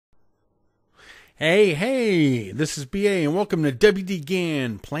Hey, this is BA, and welcome to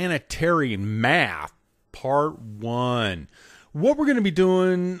GANN Planetary Math Part 1. What we're going to be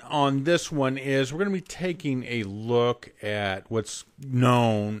doing on this one is we're going to be taking a look at what's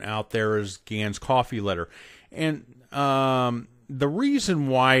known out there as Gann's coffee letter. And the reason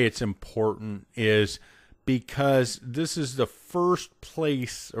why it's important is because this is the first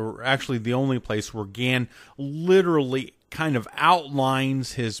place, or actually the only place, where Gann literally kind of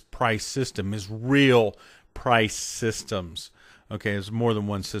outlines his price system, his real price systems. Okay, there's more than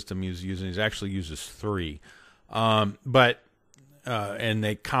one system he's using. He actually uses three. And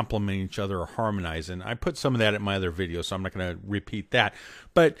they complement each other or harmonize. And I put some of that in my other video, so I'm not going to repeat that.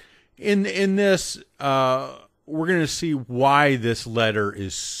 But in this, we're going to see why this letter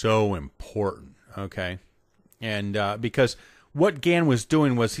is so important. Okay, and because what Gann was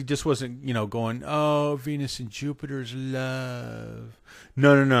doing was he just wasn't, going, oh, Venus and Jupiter's love.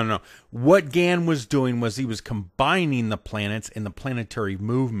 No. What Gann was doing was he was combining the planets in the planetary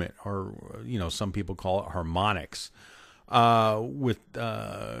movement, or, some people call it harmonics, with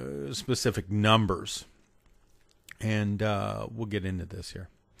specific numbers. And we'll get into this here.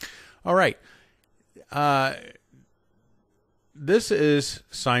 All right. This is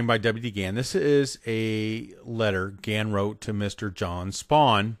signed by W.D. Gann. This is a letter Gann wrote to Mr. John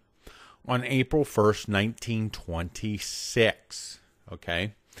Spawn on April 1st, 1926.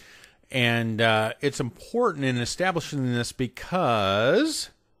 Okay? And it's important in establishing this because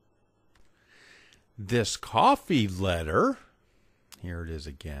this coffee letter, here it is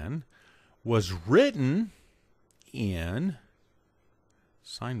again, was written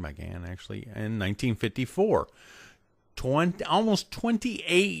signed by Gann actually, in 1954. Almost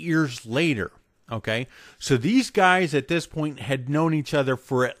 28 years later. Okay, so these guys at this point had known each other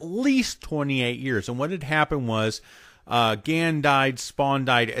for at least 28 years. And what had happened was Gann died, Spawn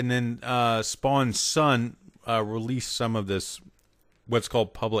died, and then Spawn's son released some of this, what's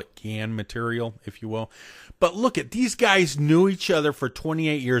called public Gann material, if you will. But look at these guys knew each other for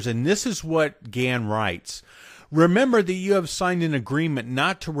 28 years, and this is what Gann writes. Remember that you have signed an agreement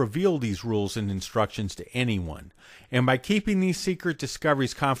not to reveal these rules and instructions to anyone. And by keeping these secret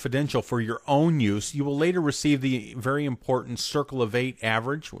discoveries confidential for your own use, you will later receive the very important circle of 8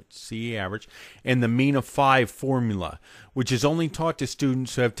 average, which CE average, and the mean of 5 formula, which is only taught to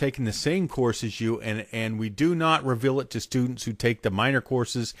students who have taken the same course as you, and we do not reveal it to students who take the minor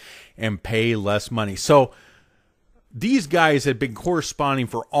courses and pay less money. So these guys had been corresponding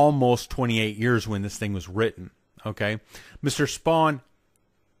for almost 28 years when this thing was written. Okay, Mr. Spawn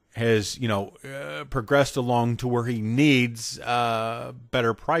has, progressed along to where he needs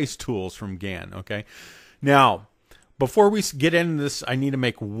better price tools from Gann. Okay, now, before we get into this, I need to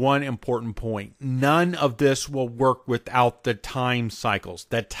make one important point. None of this will work without the time cycles.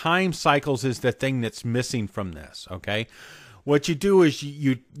 The time cycles is the thing that's missing from this. Okay, what you do is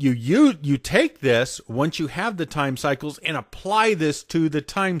you take this once you have the time cycles and apply this to the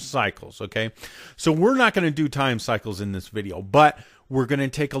time cycles. Okay, so we're not going to do time cycles in this video, but we're going to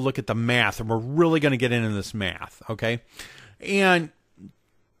take a look at the math, and we're really going to get into this math. Okay, and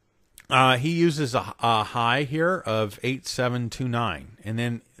he uses a high here of 8729, and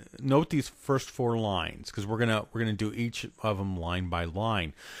then note these first 4 lines, because we're gonna do each of them line by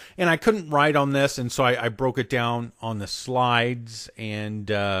line. And I couldn't write on this, and so I broke it down on the slides, and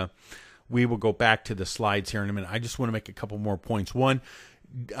we will go back to the slides here in a minute. I just want to make a couple more points. One,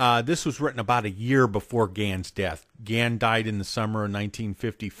 this was written about a year before Gann's death. Gann died in the summer of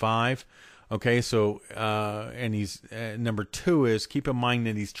 1955. Okay, so and he's number 2 is keep in mind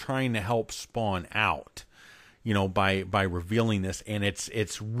that he's trying to help Spawn out, by revealing this, and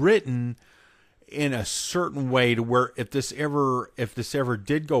it's written in a certain way to where if this ever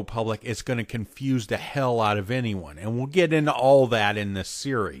did go public, it's going to confuse the hell out of anyone, and we'll get into all that in this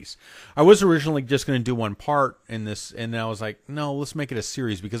series. I was originally just going to do one part in this, and then I was like, no, let's make it a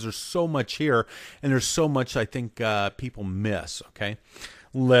series because there's so much here, and there's so much I think people miss. Okay.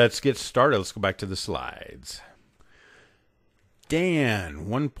 Let's get started. Let's go back to the slides. Dan,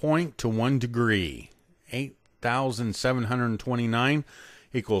 1 point to 1 degree. 8,729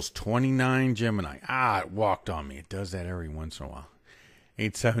 equals 29 Gemini. It walked on me. It does that every once in a while.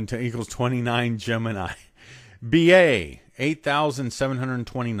 872 equals 29 Gemini. BA,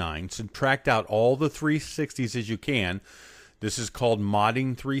 8,729. Subtract out all the 360s as you can. This is called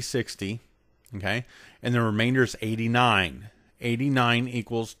modding 360. Okay? And the remainder is 89. 89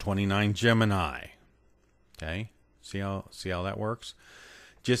 equals 29 Gemini. Okay, see how that works?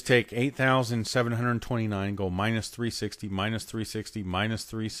 Just take 8,729, go minus 360, minus 360, minus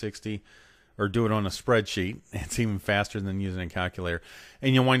 360, or do it on a spreadsheet. It's even faster than using a calculator.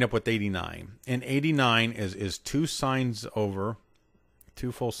 And you'll wind up with 89. And 89 is 2 signs over,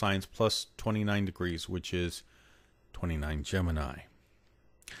 2 full signs plus 29 degrees, which is 29 Gemini.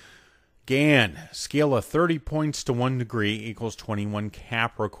 GANN, scale of 30 points to 1 degree equals 21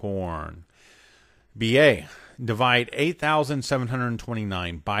 Capricorn. BA, divide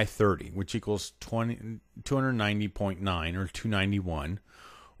 8,729 by 30, which equals 290.9 or 291,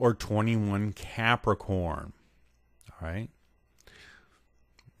 or 21 Capricorn. All right.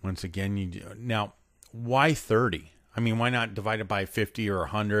 Once again, now, why 30? I mean, why not divide it by 50 or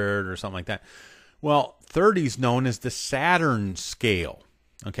 100 or something like that? Well, 30 is known as the Saturn scale.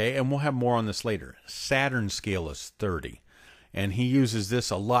 Okay, and we'll have more on this later. Saturn scale is 30. And he uses this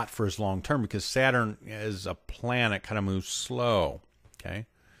a lot for his long term because Saturn as a planet kind of moves slow. Okay.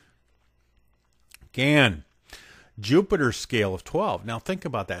 GANN, Jupiter scale of 12. Now think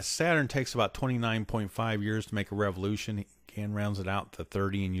about that. Saturn takes about 29.5 years to make a revolution. GANN rounds it out to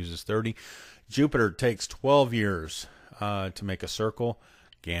 30 and uses 30. Jupiter takes 12 years to make a circle.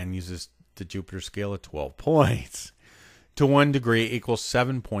 GANN uses the Jupiter scale of 12 points. To 1 degree equals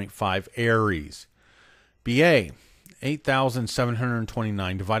 7.5 Aries. BA,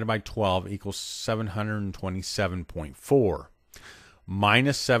 8,729 divided by 12 equals 727.4.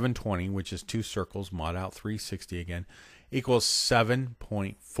 Minus 720, which is 2 circles, mod out 360 again, equals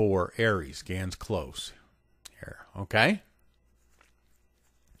 7.4 Aries. GANN's close here. Okay?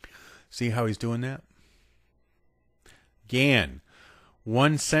 See how he's doing that? GANN,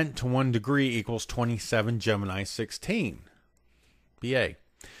 1 cent to 1 degree equals 27 Gemini 16. BA,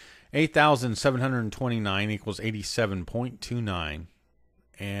 8,729 equals 87.29.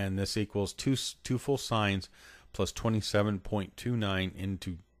 And this equals two full signs plus 27.29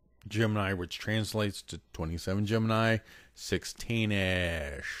 into Gemini, which translates to 27 Gemini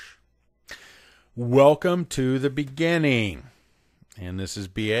 16-ish. Welcome to the beginning. And this is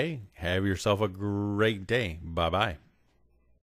BA. Have yourself a great day. Bye-bye.